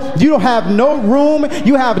devil. You don't have no room.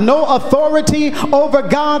 You have no authority over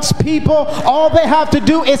God's people. All they have to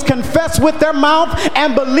do is confess with their mouth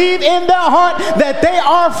and believe in their heart that they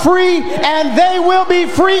are free, and they will be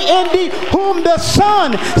free indeed. Whom the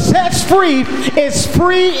Son sets free is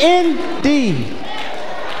free indeed.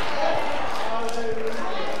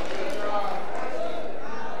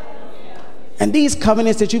 And these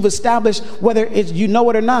covenants that you've established, whether it's you know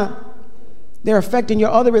it or not, they're affecting your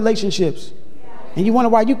other relationships. And you wonder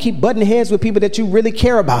why you keep butting heads with people that you really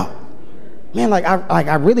care about. Man,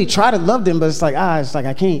 I really try to love them, but it's like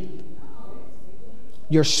I can't.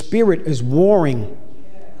 Your spirit is warring.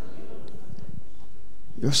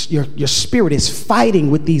 Your spirit is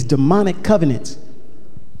fighting with these demonic covenants.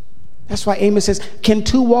 That's why Amos says, can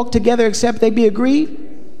two walk together except they be agreed?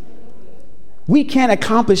 We can't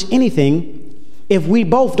accomplish anything if we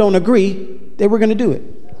both don't agree that we're going to do it.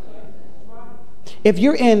 If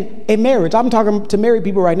you're in a marriage, I'm talking to married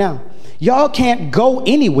people right now. Y'all can't go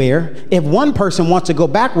anywhere if one person wants to go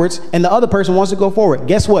backwards and the other person wants to go forward.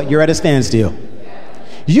 Guess what? You're at a standstill.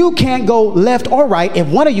 You can't go left or right if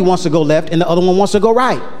one of you wants to go left and the other one wants to go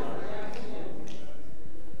right.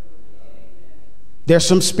 There's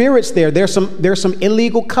some spirits there. There's some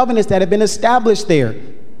illegal covenants that have been established there.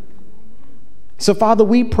 So, Father,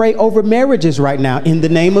 we pray over marriages right now in the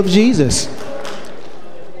name of Jesus.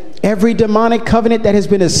 Every demonic covenant that has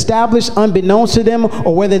been established unbeknownst to them,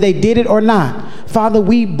 or whether they did it or not, Father,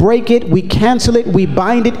 we break it, we cancel it, we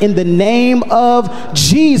bind it in the name of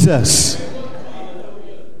Jesus.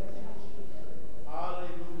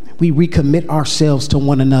 We recommit ourselves to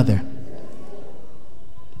one another.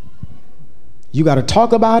 You got to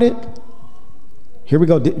talk about it. Here we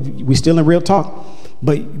go. We still in real talk,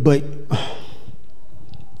 but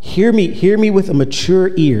hear me with a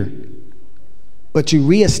mature ear. But you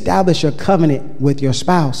reestablish your covenant with your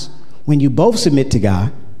spouse when you both submit to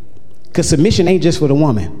God, because submission ain't just for the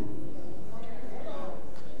woman.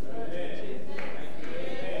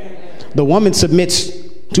 The woman submits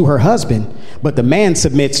to her husband, but the man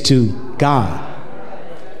submits to God.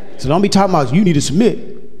 So don't be talking about you need to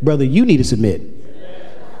submit. Brother, you need to submit.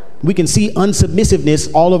 We can see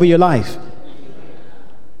unsubmissiveness all over your life.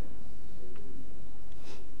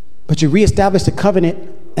 But you reestablish the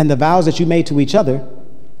covenant and the vows that you made to each other.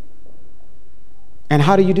 And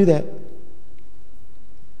how do you do that?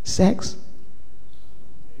 Sex.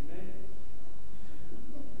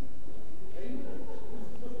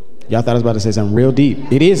 Y'all thought I was about to say something real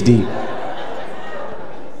deep. It is deep.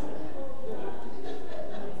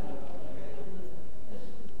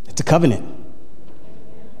 It's a covenant.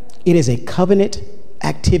 It is a covenant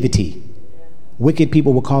activity. Wicked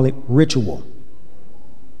people will call it ritual.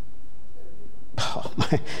 Oh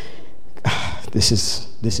my, this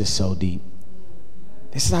is so deep.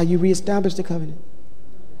 This is how you reestablish the covenant.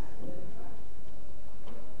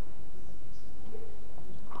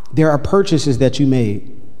 There are purchases that you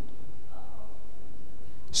made,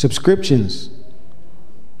 subscriptions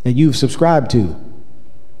that you've subscribed to.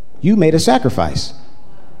 You made a sacrifice.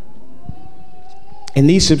 And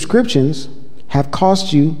these subscriptions have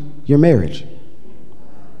cost you your marriage.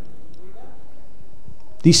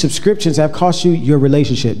 These subscriptions have cost you your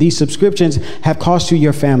relationship. These subscriptions have cost you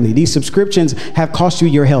your family. These subscriptions have cost you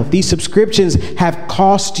your health. These subscriptions have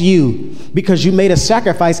cost you because you made a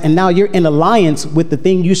sacrifice, and now you're in alliance with the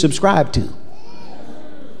thing you subscribe to.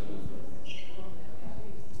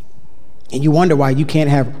 And you wonder why you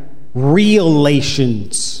can't have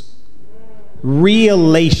relationships.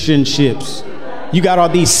 You got all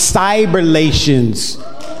these cyberlations.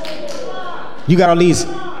 You got all these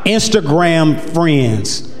Instagram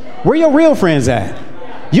friends. Where your real friends at?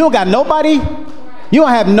 You don't got nobody. You don't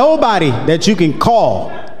have nobody that you can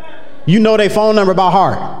call. You know their phone number by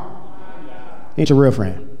heart. Ain't your real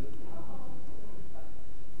friend.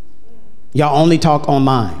 Y'all only talk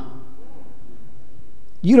online.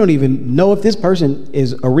 You don't even know if this person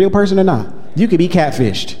is a real person or not. You could be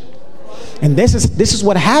catfished. And this is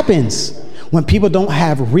what happens when people don't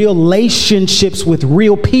have relationships with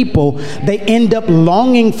real people. They end up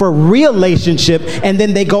longing for relationship, and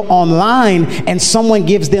then they go online and someone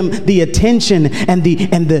gives them the attention and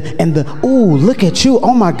the ooh, look at you,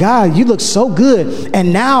 oh my God, you look so good.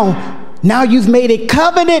 And now you've made a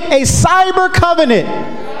covenant, a cyber covenant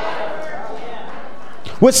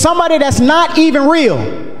with somebody that's not even real,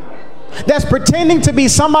 that's pretending to be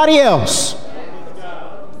somebody else.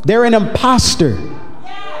 They're an imposter.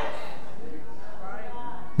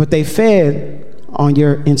 But they fed on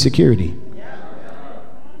your insecurity.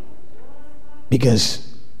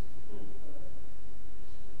 Because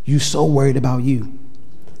you're so worried about you.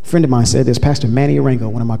 A friend of mine said this, Pastor Manny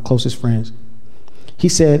Arango, one of my closest friends. He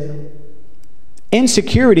said,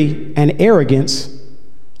 insecurity and arrogance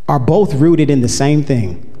are both rooted in the same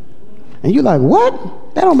thing. And you're like,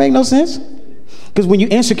 what? That don't make no sense. Because when you're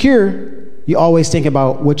insecure, you always think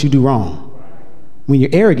about what you do wrong. When you're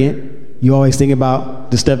arrogant, you always think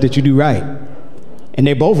about the stuff that you do right. And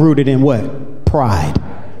they're both rooted in what? Pride.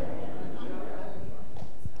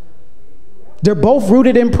 They're both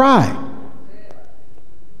rooted in pride.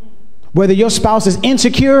 Whether your spouse is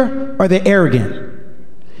insecure or they're arrogant.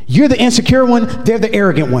 You're the insecure one, they're the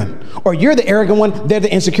arrogant one. Or you're the arrogant one, they're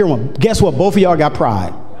the insecure one. Guess what? Both of y'all got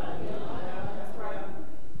pride.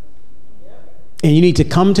 And you need to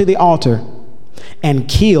come to the altar and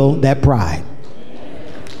kill that pride.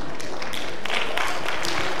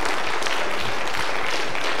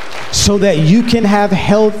 So that you can have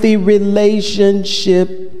healthy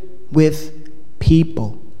relationship with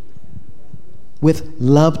people, with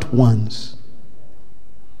loved ones.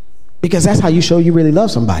 Because that's how you show you really love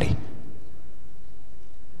somebody.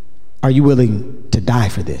 Are you willing to die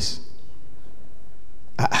for this?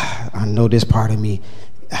 I know this part of me,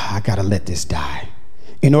 I gotta let this die.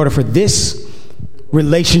 In order for this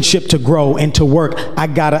relationship to grow and to work, I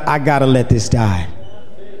gotta let this die.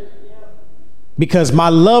 Because my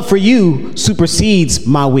love for you supersedes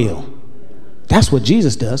my will. That's what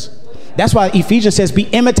Jesus does. That's why Ephesians says, be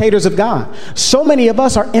imitators of God. So many of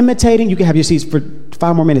us are imitating, you can have your seats for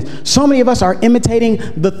 5 more minutes. So many of us are imitating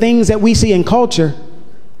the things that we see in culture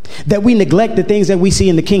that we neglect the things that we see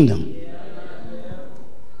in the kingdom.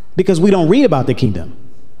 Because we don't read about the kingdom.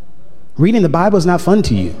 Reading the Bible is not fun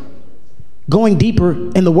to you. Going deeper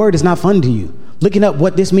in the word is not fun to you. Looking up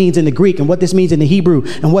what this means in the Greek and what this means in the Hebrew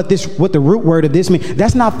and what the root word of this means,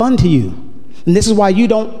 that's not fun to you. And this is why you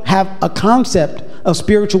don't have a concept of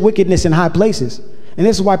spiritual wickedness in high places. And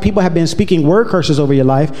this is why people have been speaking word curses over your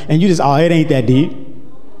life and you just, oh, it ain't that deep.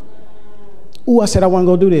 Ooh, I said I want to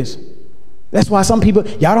go do this. That's why some people,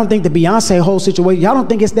 y'all don't think the Beyonce whole situation, y'all don't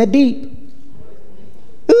think it's that deep.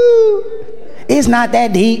 Ooh, it's not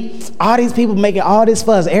that deep. All these people making all this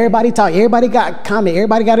fuss. Everybody talk. Everybody got comment.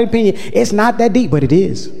 Everybody got an opinion. It's not that deep, but it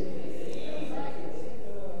is.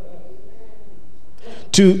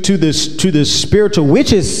 To the spiritual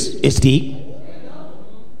witches, it's deep.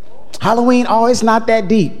 Halloween, oh, it's not that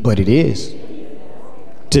deep, but it is.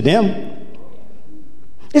 To them.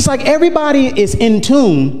 It's like everybody is in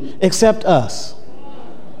tune except us.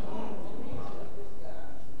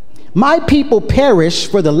 My people perish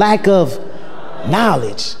for the lack of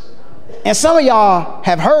knowledge. And some of y'all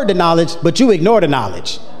have heard the knowledge, but you ignore the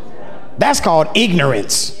knowledge. That's called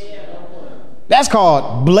ignorance. That's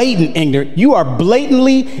called blatant ignorance. You are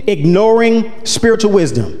blatantly ignoring spiritual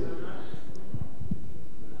wisdom.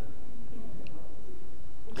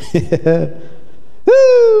 The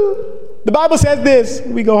Bible says this.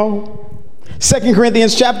 We go home. 2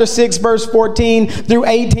 Corinthians chapter 6, verse 14 through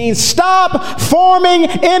 18. Stop forming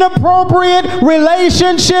inappropriate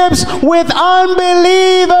relationships with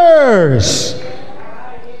unbelievers.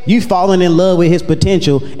 You falling in love with his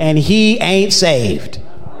potential and he ain't saved.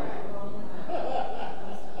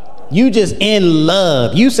 You just in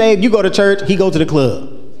love. You saved, you go to church, he go to the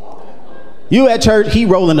club. You at church, he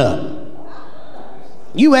rolling up.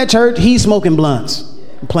 You at church, he smoking blunts,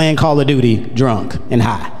 playing Call of Duty, drunk and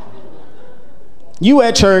high. You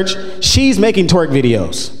at church, she's making twerk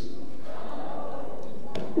videos.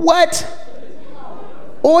 What?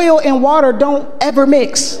 Oil and water don't ever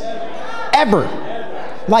mix. Ever.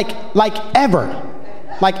 Like ever.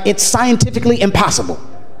 Like it's scientifically impossible.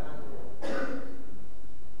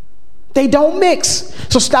 They don't mix.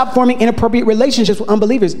 So stop forming inappropriate relationships with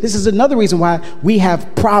unbelievers. This is another reason why we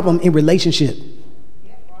have problem in relationship.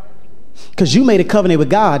 Because you made a covenant with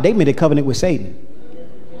God, they made a covenant with Satan.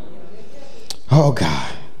 Oh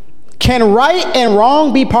God. Can right and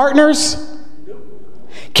wrong be partners?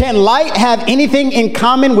 Can light have anything in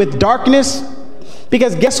common with darkness?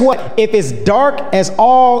 Because guess what? If it's dark as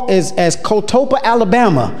Cotopa,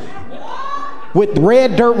 Alabama, with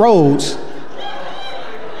red dirt roads,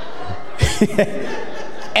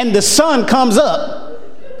 and the sun comes up,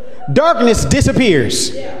 darkness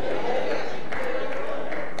disappears.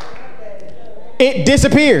 It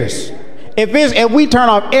disappears. If we turn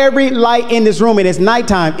off every light in this room and it's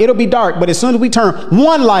nighttime, it'll be dark. But as soon as we turn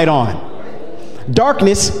one light on,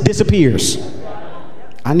 darkness disappears.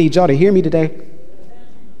 I need y'all to hear me today.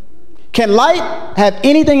 Can light have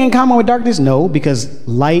anything in common with darkness? No, because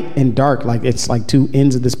light and dark, it's like two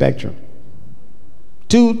ends of the spectrum.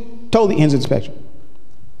 Two totally ends of the spectrum.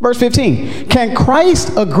 Verse 15. Can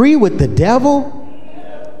Christ agree with the devil?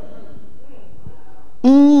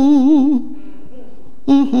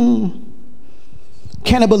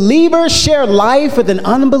 Can a believer share life with an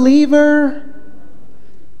unbeliever?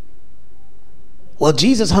 Well,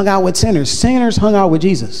 Jesus hung out with sinners. Sinners hung out with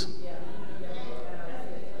Jesus.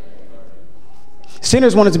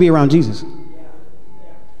 Sinners wanted to be around Jesus.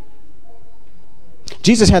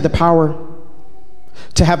 Jesus had the power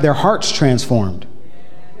to have their hearts transformed.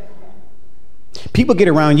 People get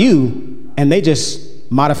around you and they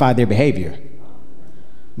just modify their behavior,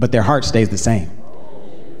 but their heart stays the same.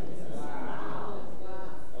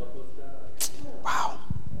 Wow.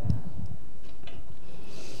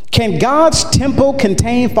 Can God's temple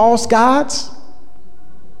contain false gods?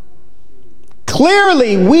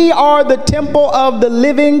 Clearly, we are the temple of the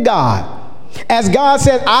living God. As God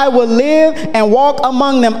says, I will live and walk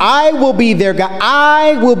among them. I will be their God.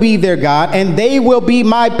 I will be their God, and they will be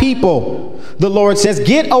my people. The Lord says,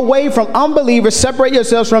 get away from unbelievers. Separate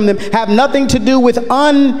yourselves from them. Have nothing to do with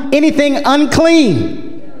anything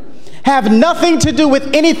unclean. Have nothing to do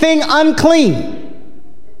with anything unclean.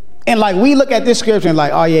 And we look at this scripture and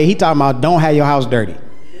oh yeah, he talking about don't have your house dirty.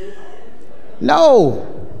 No.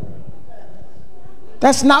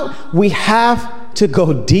 That's not, we have to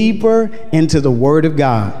go deeper into the Word of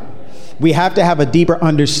God. We have to have a deeper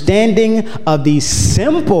understanding of these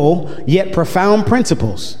simple yet profound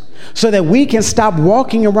principles so that we can stop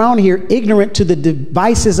walking around here ignorant to the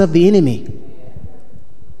devices of the enemy.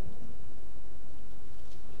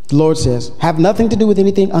 The Lord says, have nothing to do with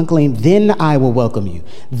anything unclean, then I will welcome you.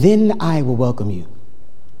 Then I will welcome you.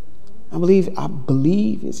 I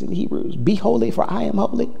believe it's in Hebrews. Be holy, for I am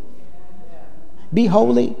holy. Be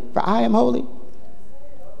holy, for I am holy.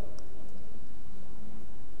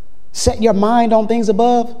 Set your mind on things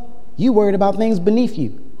above. You worried about things beneath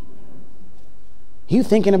you. You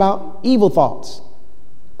thinking about evil thoughts,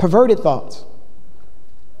 perverted thoughts.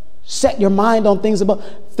 Set your mind on things above.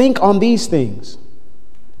 Think on these things.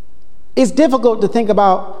 It's difficult to think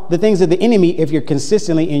about the things of the enemy if you're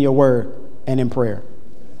consistently in your word and in prayer.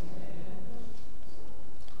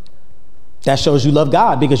 That shows you love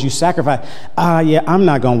God because you sacrifice. I'm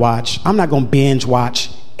not going to binge watch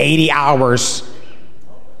 80 hours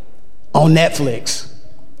on Netflix.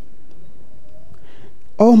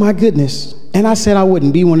 Oh my goodness. And I said I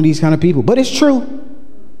wouldn't be one of these kind of people, but it's true.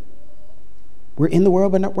 We're in the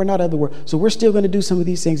world, but we're not of the world. So we're still going to do some of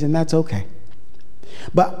these things, and that's okay.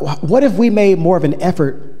 But what if we made more of an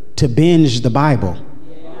effort to binge the Bible?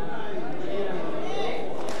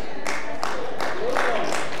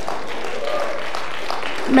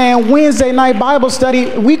 Man, Wednesday night Bible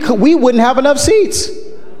study, we wouldn't have enough seats.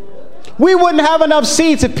 We wouldn't have enough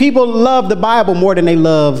seats if people love the Bible more than they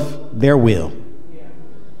love their will.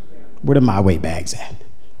 Where the my way bags at?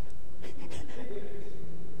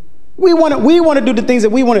 We want to do the things that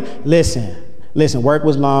we want to. Listen, work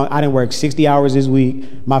was long. I didn't work 60 hours this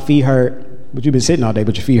week. My feet hurt. But you've been sitting all day,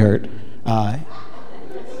 but your feet hurt.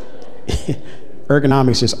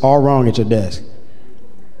 Ergonomics is all wrong at your desk.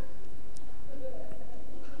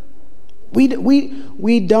 We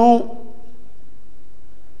don't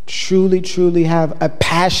truly have a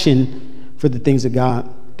passion for the things of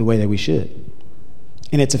God the way that we should.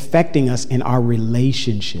 And it's affecting us in our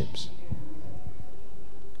relationships.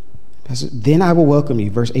 Then I will welcome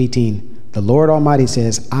you. Verse 18, the Lord Almighty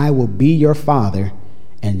says, I will be your father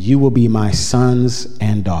and you will be my sons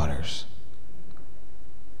and daughters.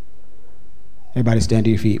 Everybody stand to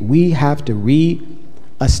your feet. We have to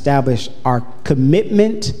re-establish our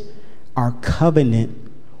commitment, our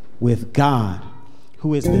covenant with God,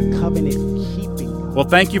 who is the covenant keeping God. Well,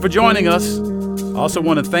 thank you for joining us. I also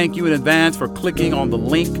want to thank you in advance for clicking on the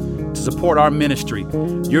link to support our ministry.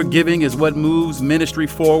 Your giving is what moves ministry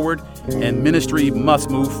forward, and ministry must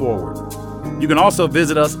move forward. You can also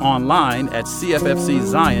visit us online at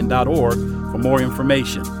cffczion.org for more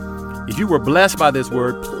information. If you were blessed by this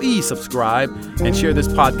word, please subscribe and share this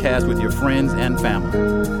podcast with your friends and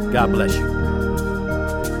family. God bless you.